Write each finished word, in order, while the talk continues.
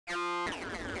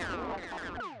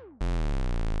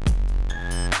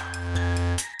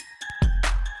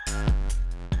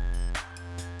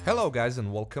Hello guys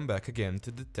and welcome back again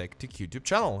to the TechTech YouTube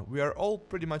channel. We are all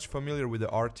pretty much familiar with the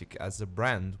Arctic as a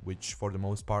brand, which for the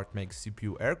most part makes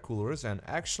CPU air coolers, and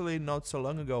actually not so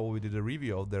long ago we did a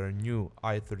review of their new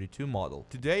i32 model.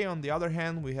 Today on the other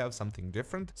hand we have something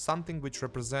different, something which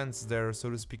represents their,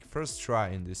 so to speak, first try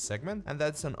in this segment, and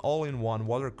that's an all-in-one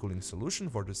water cooling solution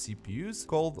for the CPUs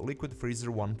called Liquid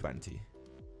Freezer 120.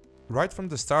 Right from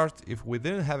the start, if we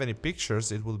didn't have any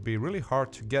pictures, it would be really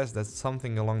hard to guess that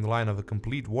something along the line of a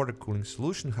complete water cooling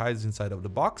solution hides inside of the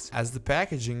box. As the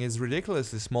packaging is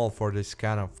ridiculously small for this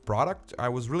kind of product, I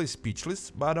was really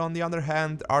speechless, but on the other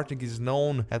hand, Arctic is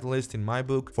known, at least in my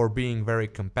book, for being very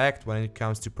compact when it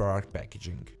comes to product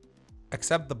packaging.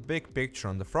 Except the big picture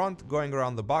on the front, going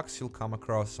around the box you'll come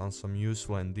across on some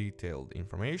useful and detailed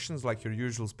informations like your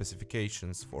usual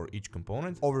specifications for each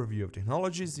component, overview of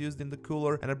technologies used in the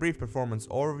cooler, and a brief performance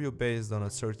overview based on a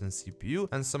certain CPU,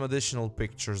 and some additional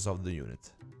pictures of the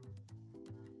unit.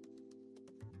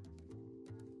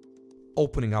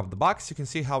 Opening up the box, you can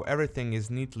see how everything is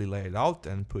neatly laid out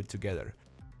and put together.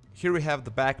 Here we have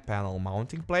the back panel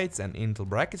mounting plates and Intel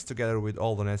brackets together with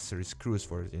all the necessary screws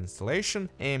for the installation,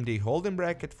 AMD holding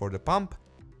bracket for the pump,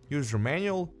 user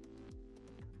manual,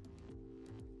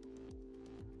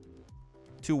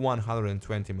 two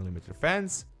 120mm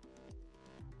fans,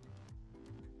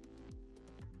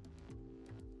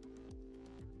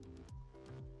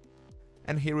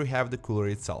 and here we have the cooler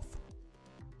itself.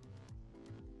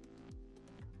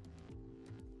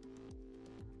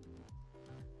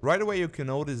 Right away you can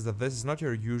notice that this is not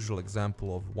your usual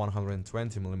example of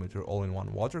 120mm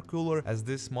all-in-one water cooler, as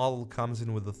this model comes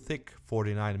in with a thick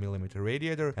 49mm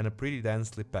radiator and a pretty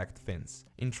densely packed fins.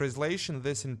 In translation,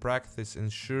 this in practice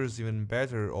ensures even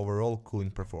better overall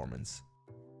cooling performance.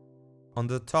 On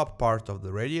the top part of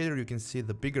the radiator you can see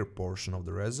the bigger portion of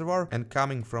the reservoir, and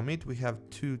coming from it we have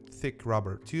two thick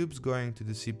rubber tubes going to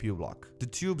the CPU block. The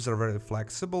tubes are very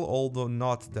flexible, although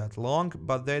not that long,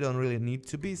 but they don't really need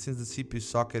to be since the CPU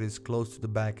socket is close to the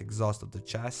back exhaust of the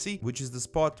chassis, which is the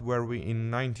spot where we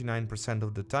in 99%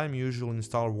 of the time usually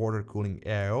install water cooling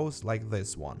AIOs like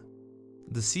this one.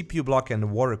 The CPU block and the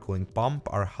water cooling pump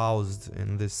are housed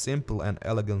in this simple and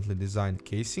elegantly designed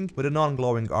casing with a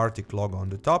non-glowing Arctic logo on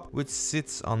the top, which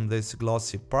sits on this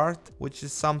glossy part, which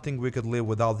is something we could live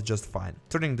without just fine.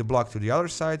 Turning the block to the other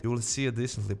side, you will see a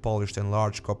decently polished and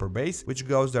large copper base, which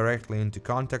goes directly into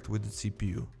contact with the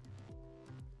CPU.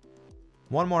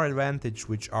 One more advantage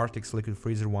which Arctic's Liquid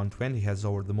Freezer 120 has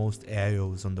over the most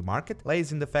AIOs on the market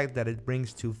lays in the fact that it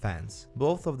brings two fans.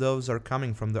 Both of those are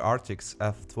coming from the Arctic's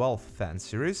F12 fan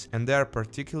series, and they are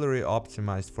particularly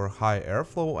optimized for high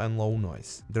airflow and low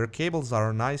noise. Their cables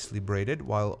are nicely braided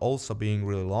while also being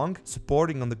really long,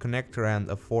 supporting on the connector end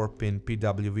a 4-pin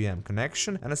PWM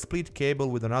connection and a split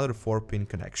cable with another 4-pin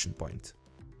connection point.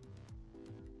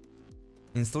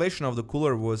 Installation of the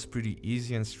cooler was pretty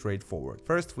easy and straightforward.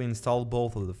 First we installed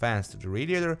both of the fans to the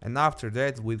radiator, and after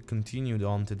that we continued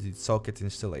on to the socket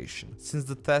installation. Since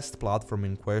the test platform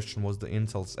in question was the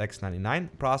Intel's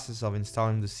X99, the process of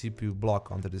installing the CPU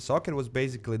block onto the socket was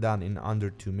basically done in under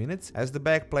 2 minutes, as the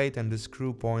backplate and the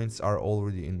screw points are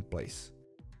already in place.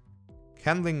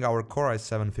 Handling our Core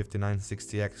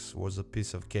i7-5960X was a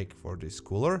piece of cake for this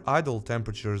cooler. Idle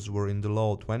temperatures were in the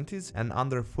low 20s, and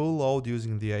under full load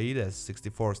using the AIDA's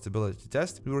 64 stability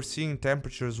test, we were seeing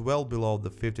temperatures well below the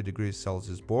 50 degrees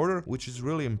Celsius border, which is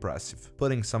really impressive.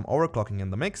 Putting some overclocking in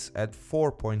the mix, at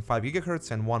 4.5 GHz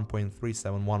and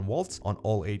 1.371 volts on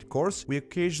all 8 cores, we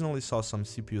occasionally saw some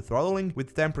CPU throttling,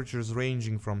 with temperatures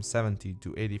ranging from 70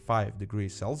 to 85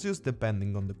 degrees Celsius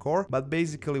depending on the core, but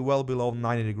basically well below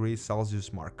 90 degrees Celsius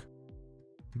mark.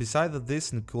 Besides the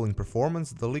decent cooling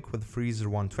performance, the Liquid Freezer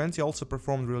 120 also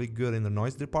performed really good in the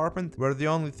noise department, where the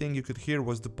only thing you could hear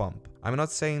was the pump. I'm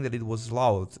not saying that it was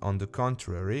loud, on the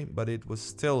contrary, but it was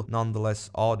still nonetheless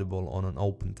audible on an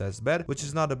open test bed, which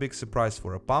is not a big surprise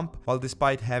for a pump, while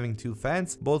despite having two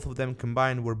fans, both of them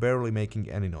combined were barely making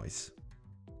any noise.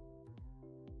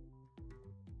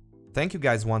 Thank you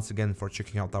guys once again for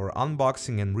checking out our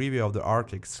unboxing and review of the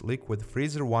Arctic's Liquid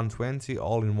Freezer 120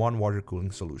 all-in-one water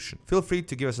cooling solution. Feel free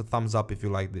to give us a thumbs up if you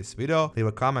like this video, leave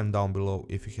a comment down below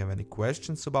if you have any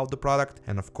questions about the product,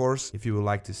 and of course, if you would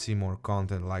like to see more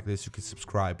content like this, you can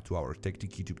subscribe to our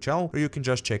TechTech YouTube channel, or you can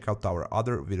just check out our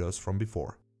other videos from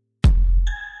before.